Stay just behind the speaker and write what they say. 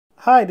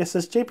Hi, this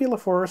is JP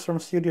LaForest from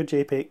Studio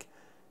JPEG.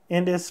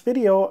 In this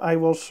video, I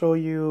will show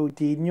you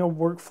the new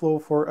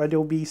workflow for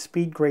Adobe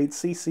SpeedGrade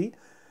CC,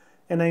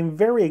 and I'm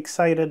very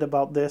excited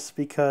about this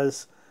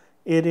because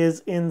it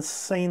is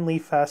insanely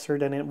faster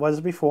than it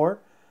was before,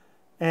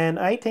 and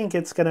I think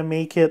it's going to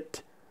make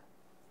it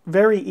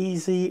very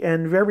easy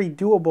and very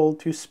doable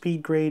to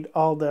SpeedGrade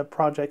all the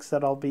projects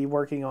that I'll be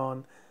working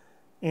on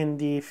in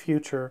the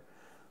future.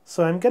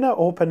 So I'm going to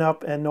open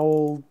up an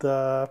old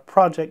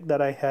project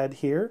that I had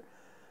here,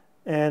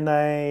 and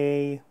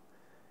I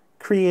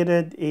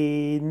created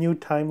a new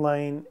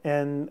timeline,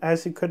 and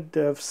as you could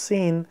have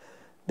seen,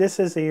 this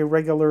is a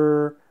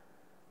regular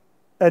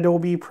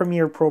Adobe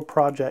Premiere Pro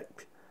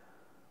project.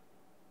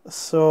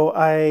 So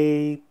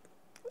as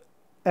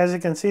you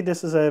can see,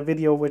 this is a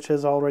video which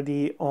is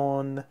already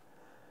on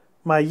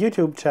my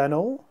YouTube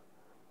channel,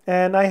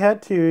 and I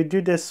had to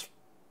do this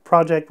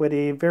project with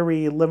a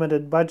very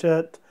limited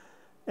budget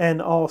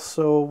and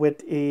also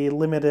with a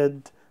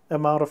limited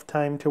amount of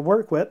time to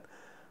work with.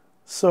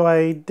 So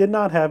I did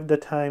not have the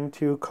time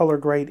to color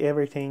grade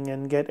everything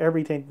and get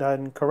everything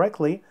done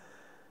correctly,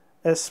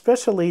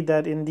 especially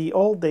that in the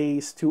old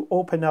days, to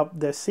open up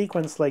the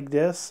sequence like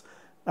this,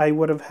 I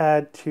would have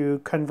had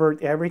to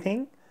convert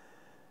everything,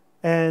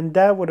 and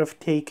that would have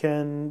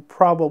taken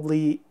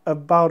probably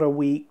about a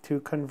week to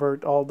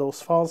convert all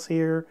those files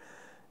here,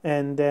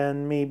 and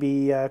then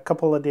maybe a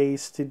couple of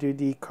days to do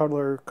the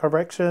color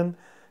correction,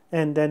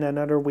 and then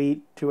another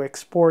week to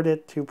export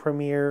it to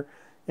Premiere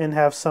and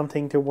have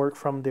something to work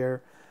from there.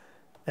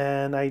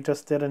 And I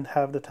just didn't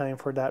have the time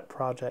for that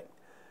project.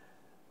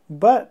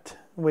 But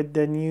with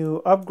the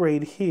new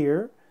upgrade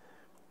here,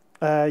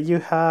 you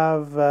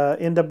have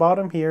in the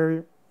bottom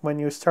here, when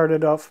you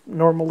started off,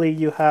 normally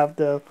you have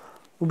the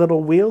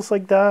little wheels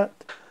like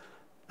that.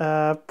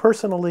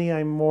 Personally,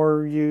 I'm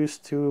more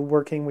used to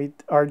working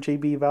with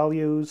RGB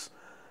values.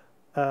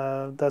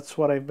 That's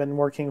what I've been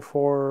working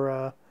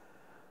for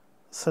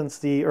since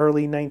the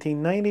early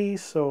 1990s,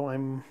 so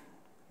I'm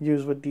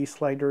used with these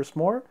sliders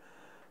more.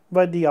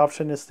 But the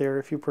option is there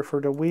if you prefer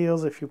the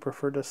wheels, if you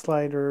prefer the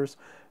sliders,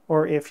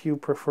 or if you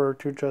prefer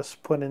to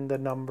just put in the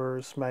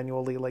numbers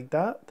manually like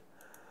that.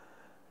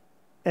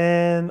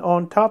 And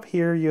on top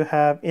here you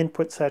have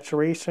input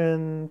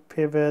saturation,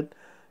 pivot,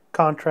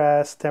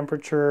 contrast,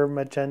 temperature,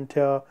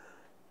 magenta,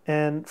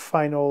 and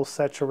final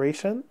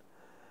saturation.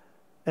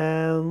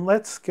 And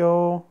let's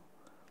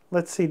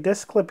see,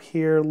 this clip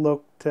here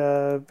looked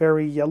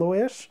very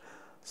yellowish,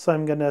 so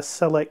I'm gonna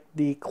select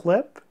the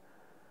clip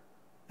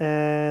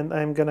and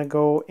I'm gonna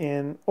go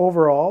in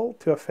overall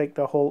to affect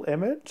the whole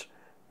image,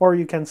 or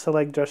you can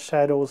select just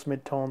shadows,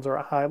 midtones, or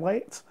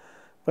highlights,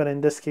 but in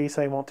this case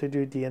I want to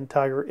do the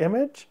entire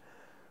image.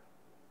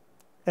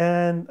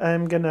 And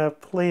I'm gonna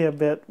play a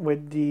bit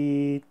with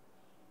the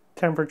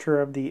temperature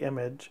of the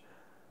image,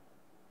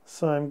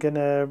 so I'm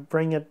gonna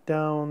bring it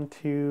down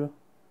to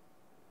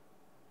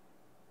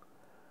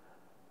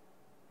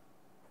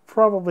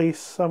probably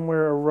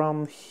somewhere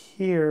around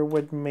here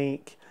would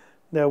make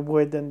the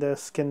wood and the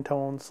skin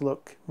tones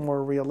look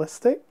more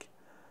realistic.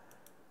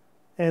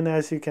 And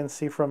as you can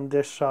see from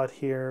this shot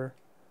here,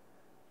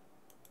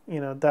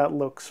 that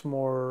looks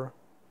more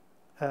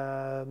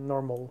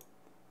normal.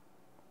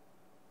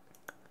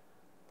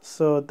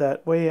 So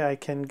that way I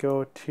can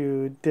go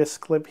to this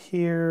clip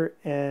here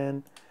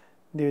and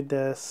do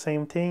the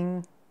same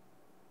thing.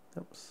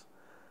 Oops,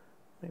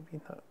 maybe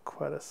not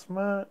quite as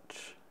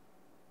much.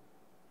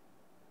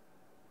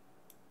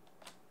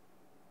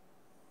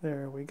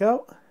 There we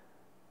go.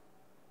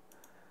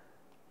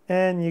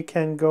 And you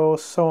can go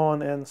so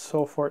on and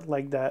so forth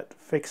like that,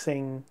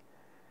 fixing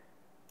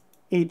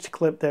each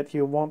clip that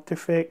you want to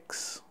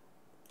fix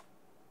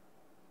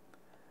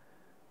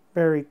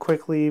very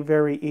quickly,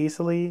 very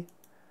easily.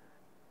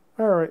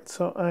 Alright,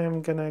 so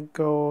I'm gonna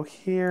go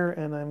here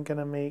and I'm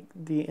gonna make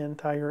the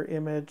entire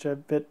image a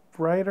bit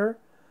brighter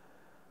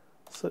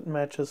so it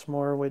matches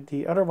more with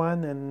the other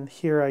one, and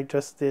here I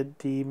just did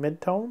the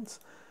midtones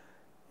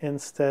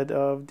instead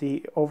of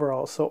the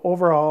overall. So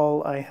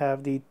overall I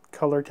have the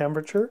color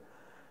temperature,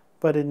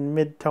 but in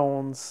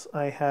midtones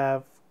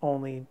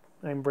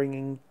I'm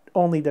bringing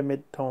only the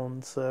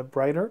midtones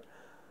brighter,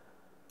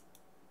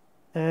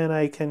 and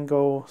I can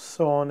go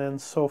so on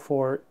and so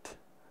forth.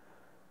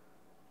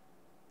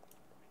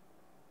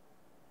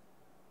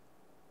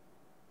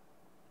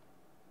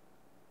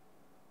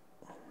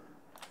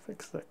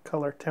 Fix the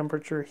color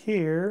temperature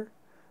here.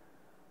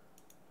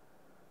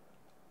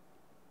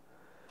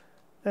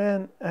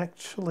 And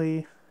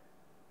actually,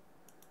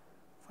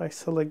 if I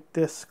select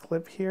this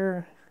clip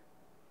here,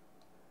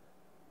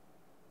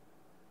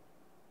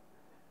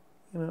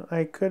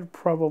 I could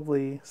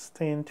probably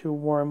stand to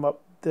warm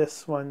up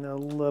this one a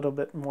little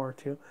bit more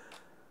too,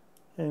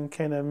 and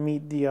kind of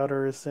meet the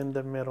others in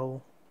the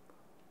middle.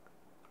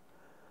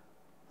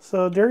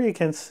 So there you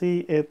can see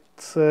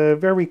it's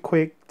very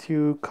quick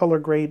to color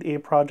grade a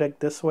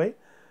project this way.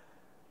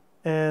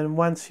 And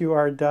once you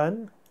are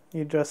done,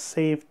 you just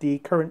save the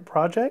current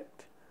project.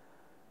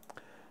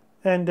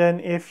 And then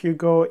if you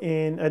go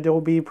in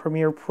Adobe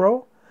Premiere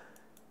Pro,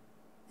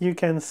 you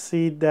can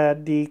see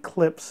that the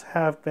clips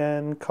have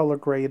been color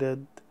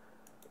graded.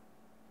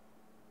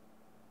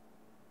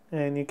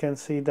 And you can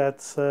see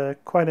that's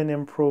quite an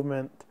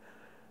improvement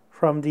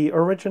from the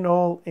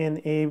original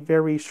in a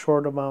very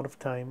short amount of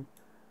time.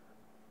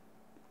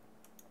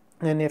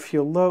 And if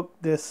you look,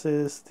 this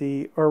is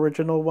the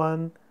original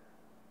one.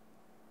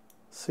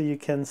 So you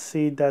can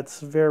see that's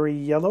very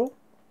yellow.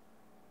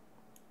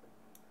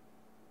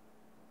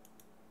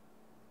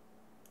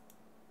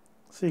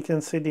 So you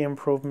can see the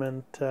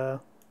improvement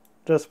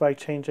just by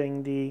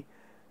changing the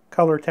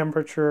color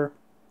temperature.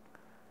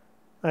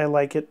 I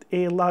like it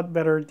a lot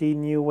better the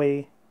new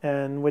way,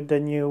 and with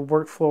the new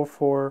workflow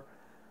for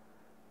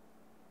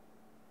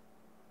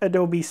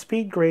Adobe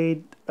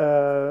SpeedGrade,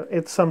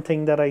 it's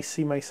something that I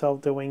see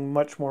myself doing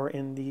much more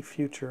in the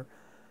future.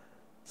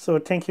 So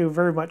thank you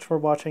very much for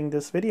watching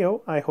this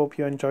video. I hope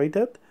you enjoyed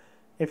it.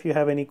 If you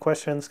have any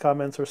questions,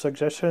 comments, or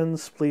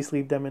suggestions, please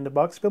leave them in the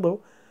box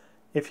below.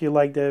 If you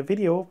like the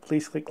video,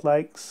 please click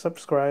like,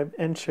 subscribe,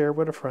 and share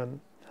with a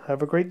friend.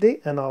 Have a great day,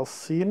 and I'll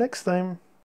see you next time.